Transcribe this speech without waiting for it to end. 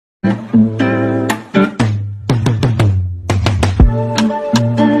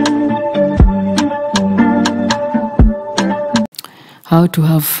How to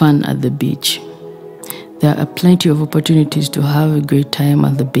have fun at the beach. There are plenty of opportunities to have a great time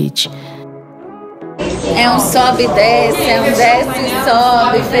at the beach. É um sobe e desce, é um desce e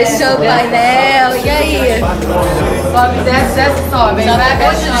sobe, fechou o painel, e aí? Sobe, desce, sobe.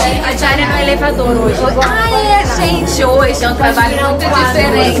 Hoje a Jane no elevador hoje. Gente, hoje é um trabalho muito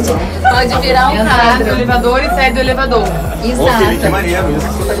diferente. Pode virar um entrar quadro. do elevador e sair do elevador. Exato. Que mania mesmo.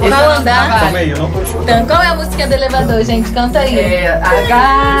 Qual andar? Calma aí, eu não tô escutando. Então, qual é a música do elevador, gente? Canta aí.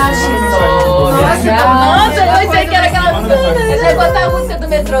 Agache, sobe, agache. Nossa, eu achei que era aquela música. Eu ia botar a música do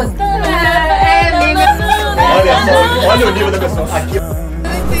metrô. Olha o nível da pessoa. Aqui.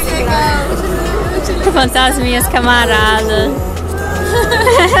 Levantar as minhas camaradas.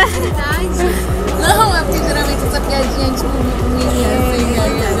 Não, é porque geralmente essa piadinha tipo menina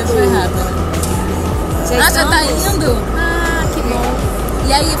assim, às vezes foi rápida. Ah, já tá indo? Ah, que bom.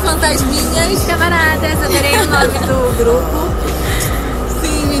 E aí, fantasminhas, camaradas, adorei o nome do grupo.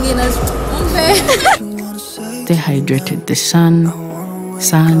 Sim, meninas, vamos ver. Stay hydrated. The sun,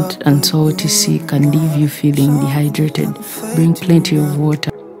 sand and salty sea can leave you feeling dehydrated. Bring plenty of water.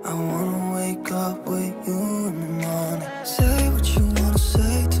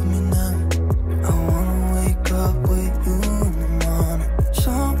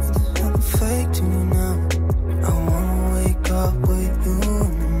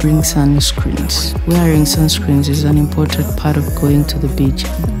 Bring sunscreens. Wearing sunscreens is an important part of going to the beach.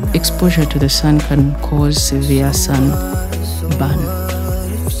 Exposure to the sun can cause severe sunburn.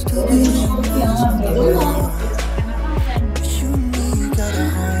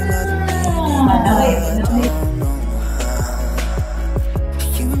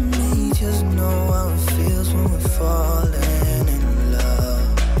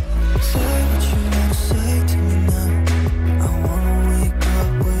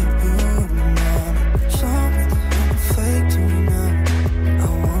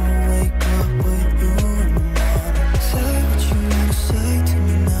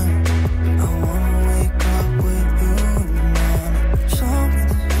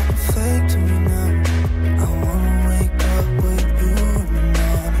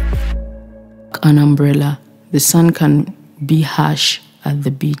 An umbrella. The sun can be harsh at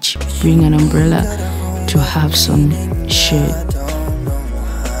the beach. Bring an umbrella to have some shade.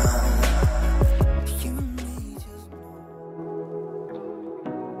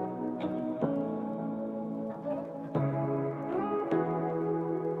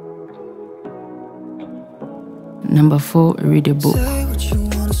 Number 4, read a book.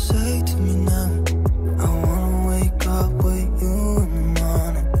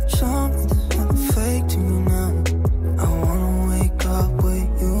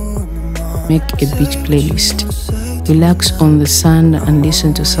 Make a beach playlist. Relax on the sand and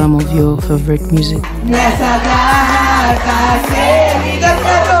listen to some of your favorite music. Nessa data cê liga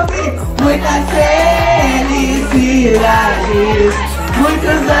pra ouvir muitas felicidades,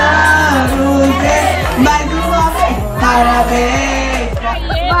 muitos anos, mais uma vez, parabéns.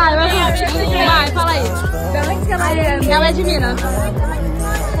 Vai, fala aí. Ela é de Minas.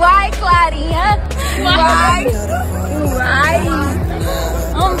 Uai, Clarinha. Uai.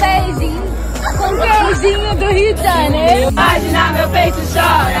 Um beijinho com queijinho do Rio de Janeiro. Imagina meu peito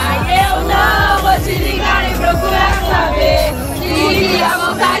chora. Eu não vou te ligar nem procurar saber. Queria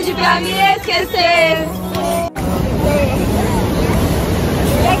vontade pra me esquecer.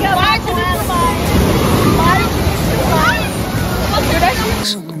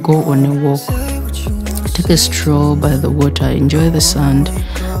 Go on a walk. Take a stroll by the water. Enjoy the sand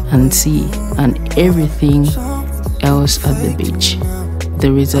and sea and everything else at the beach.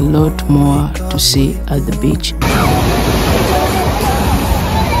 There is a lot more to see at the beach.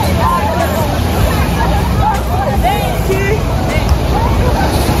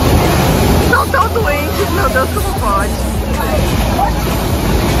 Não tão doentes, meu Deus, como pode?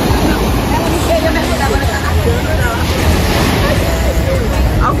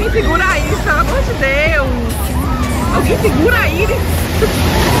 Alguém segura isso, pelo amor de Deus! Alguém segura isso!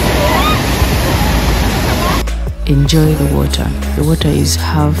 Enjoy the water. The water is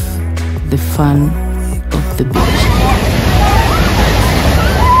half the fun of the beach.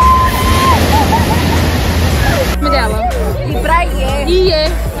 Dela. E pra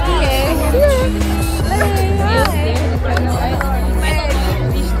Iê.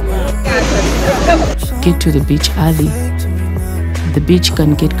 Get to the beach early. The beach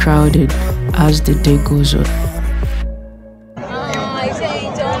can get crowded as the day goes on. Ai,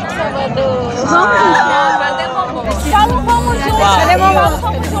 gente, amo Salvador. Cadê mamãe?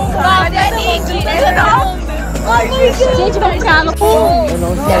 Gente, vamos ficar no pool. Eu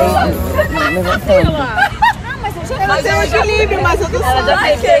não sei. Levantando. Mas eu já Mas é um equilíbrio, mas eu tô só.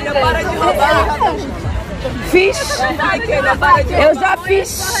 Vai, Keila, para de roubar. Fiz. Vai, Keila, para de roubar. Eu já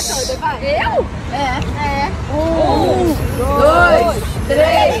fiz. Eu? É. 1, 2,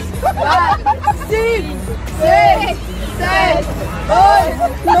 3, 4, 5, 6, 7,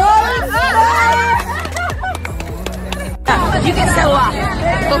 8, 9. Diga esse celular.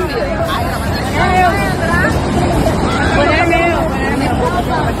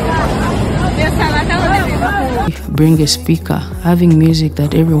 Bring a speaker. Having music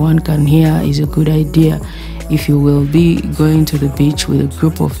that everyone can hear is a good idea. If you will be going to the beach with a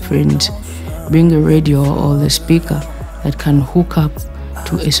group of friends, bring a radio or the speaker that can hook up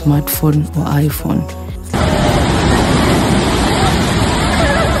to a smartphone or iPhone.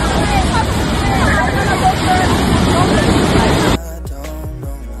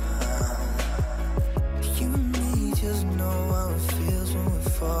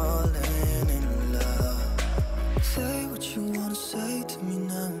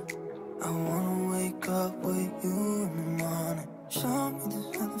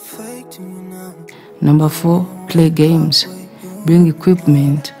 Number 4, play games. Bring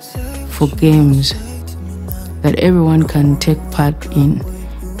equipment for games that everyone can take part in.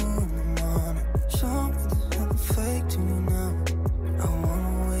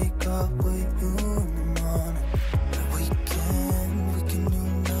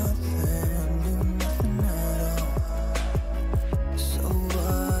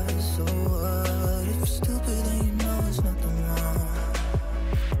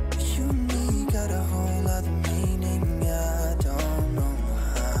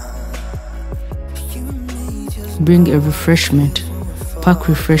 Bring a refreshment. Pack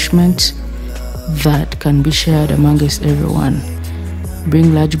refreshments that can be shared amongst everyone.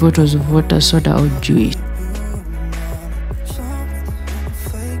 Bring large bottles of water, soda or juice.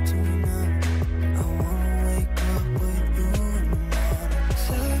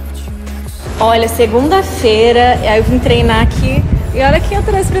 Olha, segunda-feira, aí eu vim treinar aqui. E olha quem eu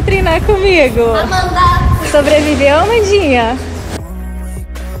trouxe pra treinar comigo. Amanda. Sobreviveu, Amandinha?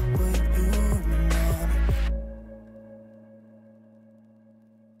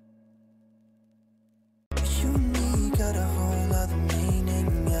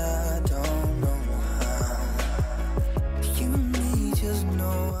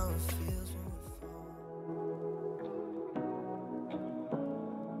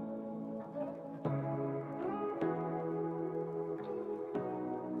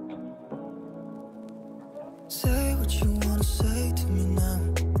 Say what you wanna say to me now.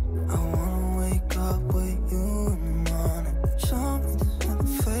 I wanna wake up with you in the morning. Show me there's nothing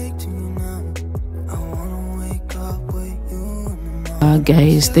fake to me now. I wanna wake up with you in the morning.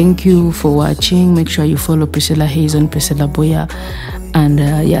 Guys, thank you for watching. Make sure you follow Priscila Reis and Priscila Buiar, and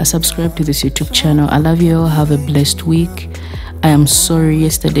yeah, subscribe to this YouTube channel. I love you all. Have a blessed week. I am sorry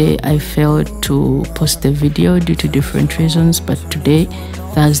yesterday I failed to post the video due to different reasons, but today,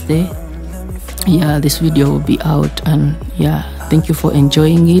 Thursday, yeah, this video will be out. And yeah, thank you for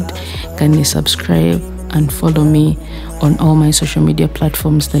enjoying it. Kindly subscribe and follow me on all my social media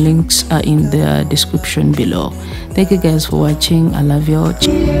platforms. The links are in the description below. Thank you guys for watching. I love you all.